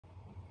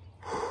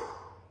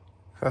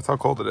That's how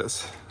cold it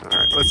is. All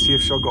right, let's see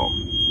if she'll go.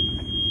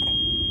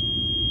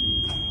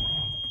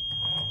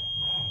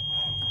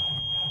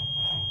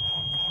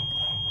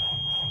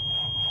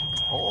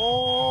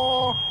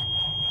 Oh.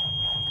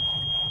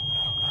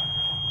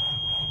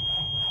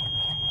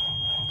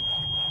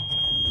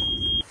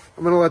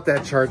 I'm gonna let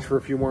that charge for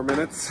a few more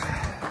minutes.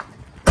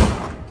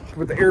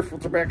 Put the air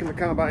filter back in the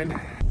combine.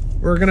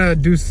 We're gonna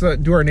do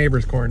our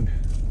neighbor's corn,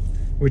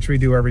 which we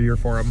do every year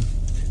for them.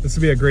 This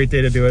would be a great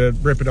day to do it,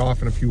 rip it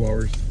off in a few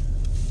hours.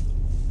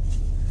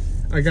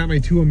 I got my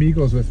two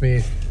amigos with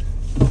me,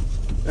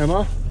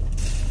 Emma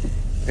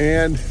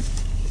and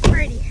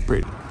Brady.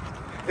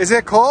 Is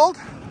it cold?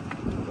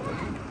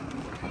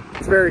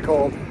 It's very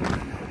cold.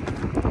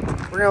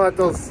 We're gonna let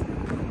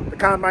the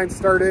combine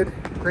started,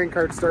 grain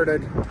cart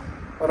started,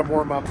 let them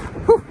warm up.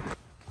 Whew.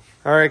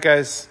 All right,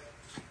 guys.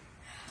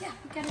 Yeah,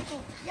 we gotta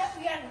go. Yeah,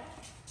 we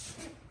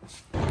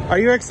gotta. Are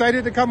you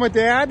excited to come with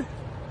Dad?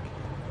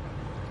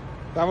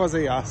 That was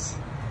a yes.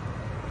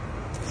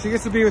 She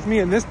gets to be with me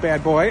in this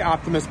bad boy,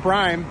 Optimus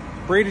Prime.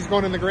 Brady's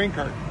going in the grain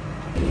cart.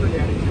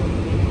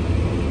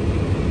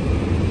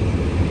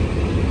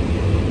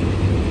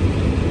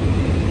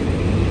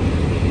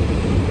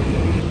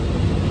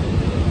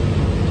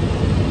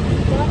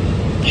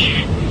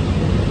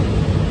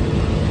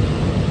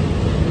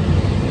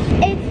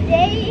 It's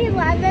day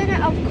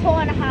 11 of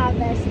corn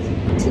harvest.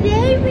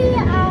 Today we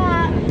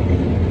are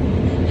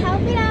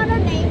helping out a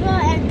neighbor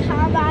and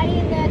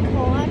combining the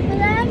corn for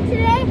them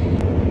today.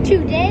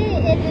 Today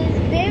it is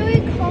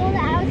very cold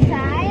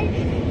outside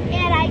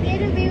and I get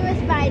to be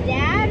with my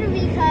dad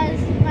because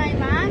my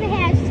mom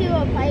has 2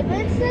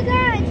 appointments to go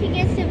and she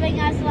gets to bring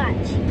us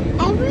lunch.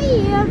 Every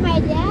year my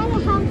dad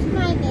helps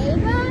my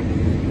neighbor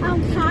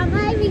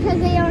combine because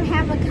they don't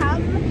have a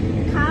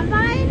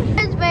combine.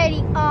 It's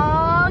Brady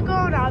all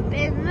grown up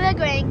in the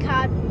grain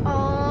cart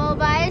all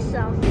by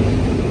himself.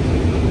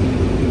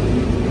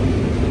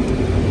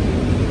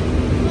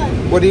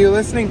 What are you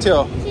listening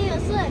to? Taylor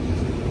Swift.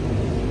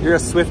 You're a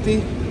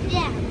Swiftie?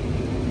 Yeah.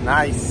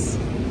 Nice.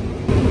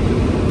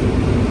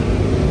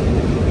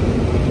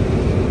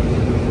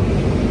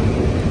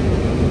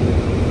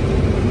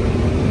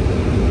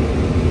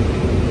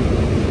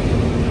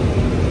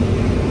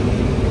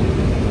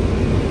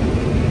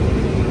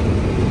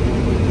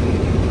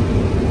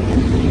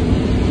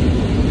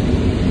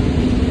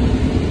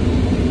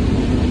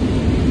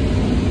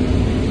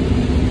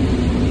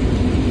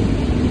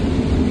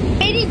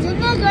 Brady's in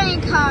the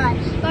grain cart.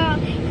 Well,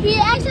 he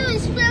actually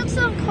spilled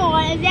some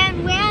corn and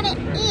then ran it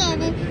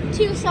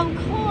into some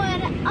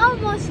corn,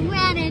 almost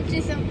ran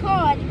into some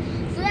corn.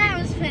 So that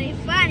was pretty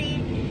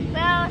funny.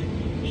 Well,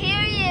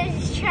 here he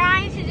is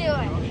trying to do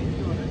it.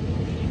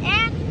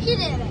 And he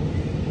did it.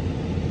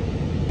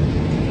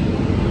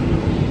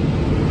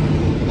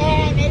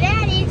 And my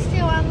dad needs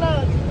to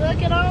unload.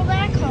 Look at all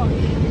that corn.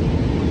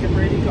 Look at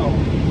Brady go.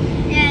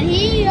 And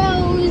he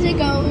goes and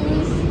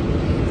goes.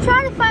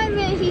 Trying to find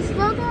where he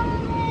spilled a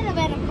little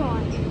bit of corn.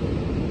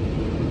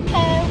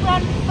 Put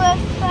 1 foot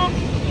front,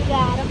 you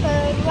gotta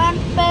put 1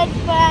 foot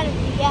front of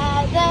the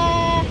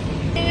other.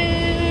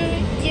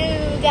 You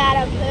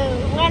gotta put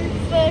 1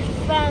 foot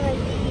front of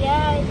the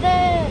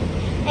other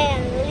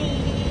and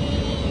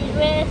lead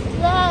with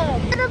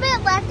love. A little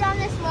bit left on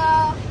this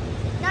wall,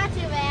 not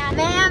too bad.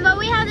 Man, but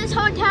we have this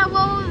hotel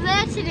over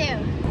there to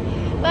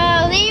do.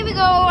 Well, here we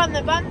go on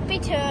the bumpy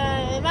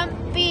turn,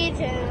 bumpy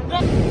turn.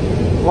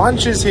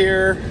 Lunch is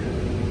here.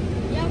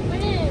 Yep,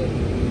 it is.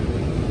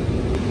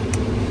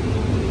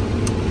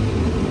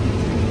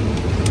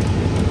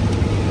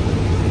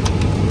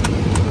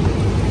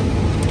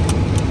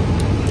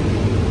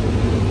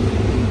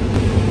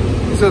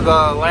 These are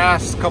the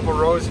last couple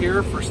rows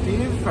here for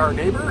Steve, our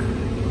neighbor.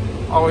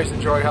 Always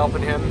enjoy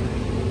helping him,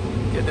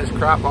 getting his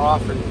crop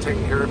off and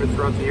taking care of it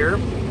throughout the year.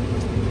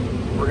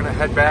 We're gonna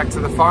head back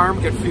to the farm,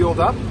 get fueled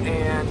up,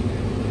 and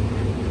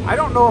I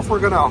don't know if we're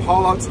gonna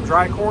haul out some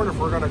dry corn or if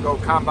we're gonna go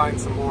combine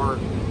some more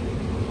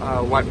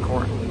wet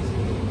corn.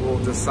 We'll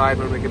decide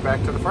when we get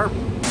back to the farm.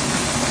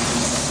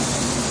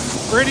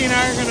 Brady and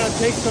I are gonna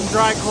take some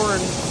dry corn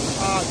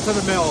to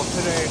the mill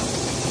today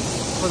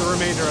for the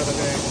remainder of the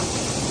day.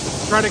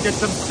 Try to get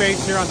some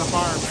space here on the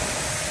farm.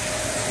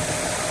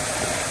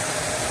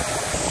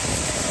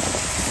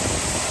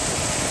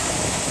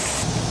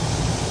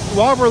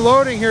 While we're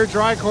loading here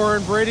dry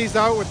corn, Brady's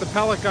out with the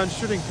pellet gun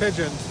shooting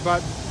pigeons,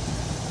 but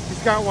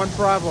he's got one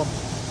problem.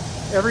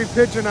 Every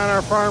pigeon on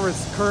our farm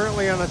is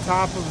currently on the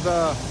top of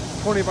the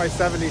 20 by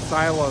 70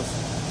 silos.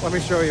 Let me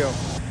show you.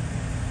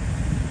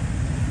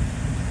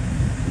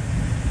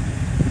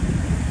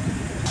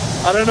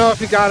 I don't know if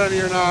he got any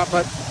or not,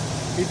 but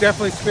he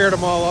definitely scared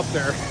them all up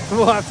there.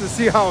 We'll have to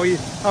see how he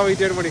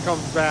did when he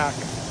comes back.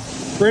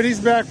 Brady's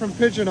back from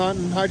pigeon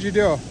hunting. How'd you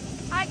do?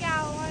 I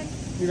got one.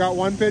 You got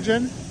one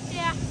pigeon?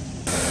 Yeah.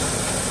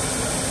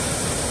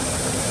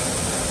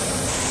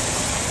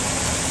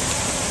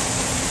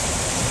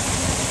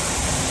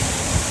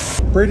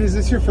 Brady, is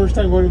this your first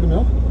time going to the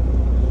mill?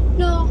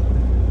 No.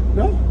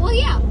 No? Well,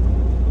 yeah.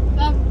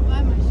 By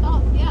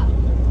myself, yeah.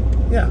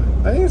 Yeah.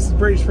 I think this is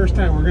Brady's first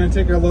time. We're going to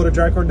take a load of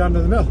dry corn down to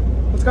the mill.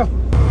 Let's go.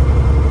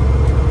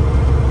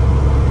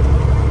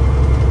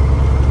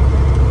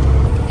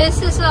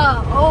 This is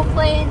a Old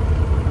Plain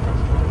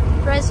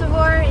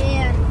reservoir,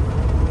 and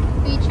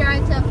we try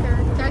to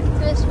protect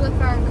this with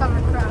our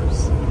cover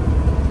crops.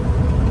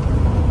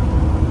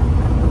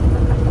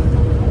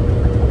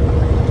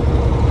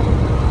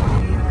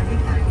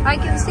 I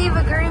can see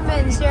the green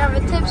bins here on the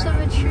tips of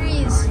the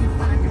trees.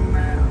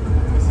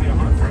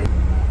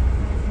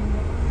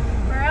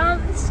 We're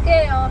on the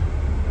scale.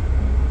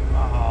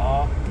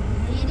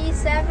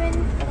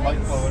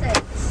 87.6.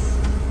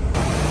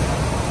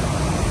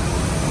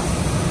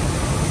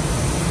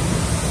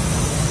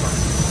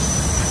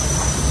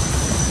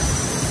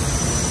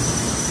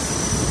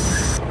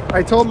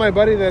 I told my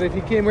buddy that if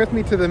he came with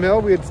me to the mill,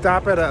 we'd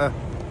stop at a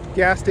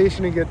gas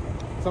station and get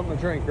something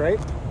to drink, right?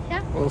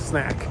 Yeah. A little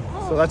snack.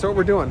 So that's what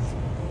we're doing.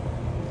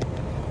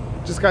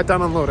 Just got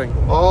done unloading.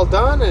 All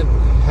done and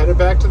headed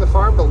back to the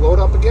farm to load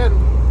up again.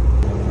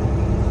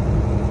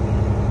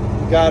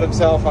 He got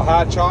himself a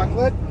hot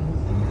chocolate,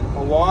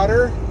 a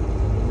water,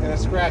 and a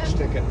scratch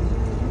ticket.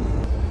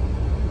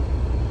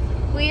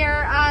 We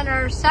are on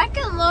our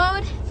second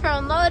load for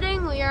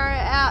unloading. We are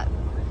at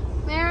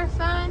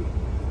Marathon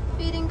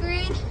Feeding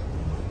Green.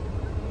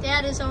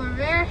 Dad is over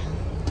there.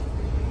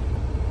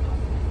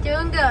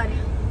 Doing good.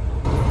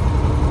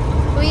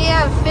 We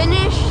have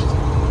finished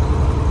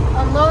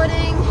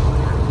unloading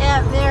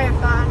at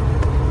Marathon.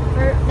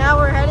 Now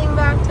we're heading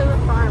back to the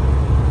farm.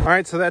 All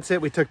right, so that's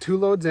it. We took 2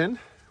 loads in.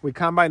 We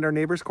combined our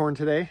neighbor's corn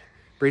today.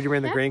 Brady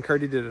ran the grain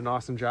cart. He did an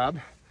awesome job.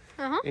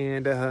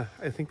 And I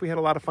think we had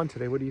a lot of fun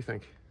today. What do you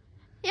think?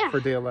 Yeah.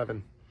 For day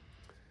 11.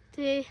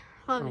 Day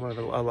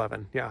 11.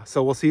 11, yeah.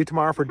 So we'll see you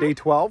tomorrow for day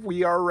 12.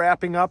 We are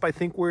wrapping up. I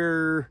think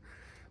we're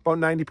about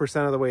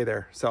 90% of the way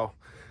there. So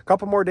a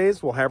couple more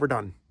days, we'll have her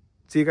done.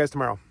 See you guys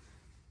tomorrow.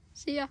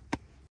 See ya.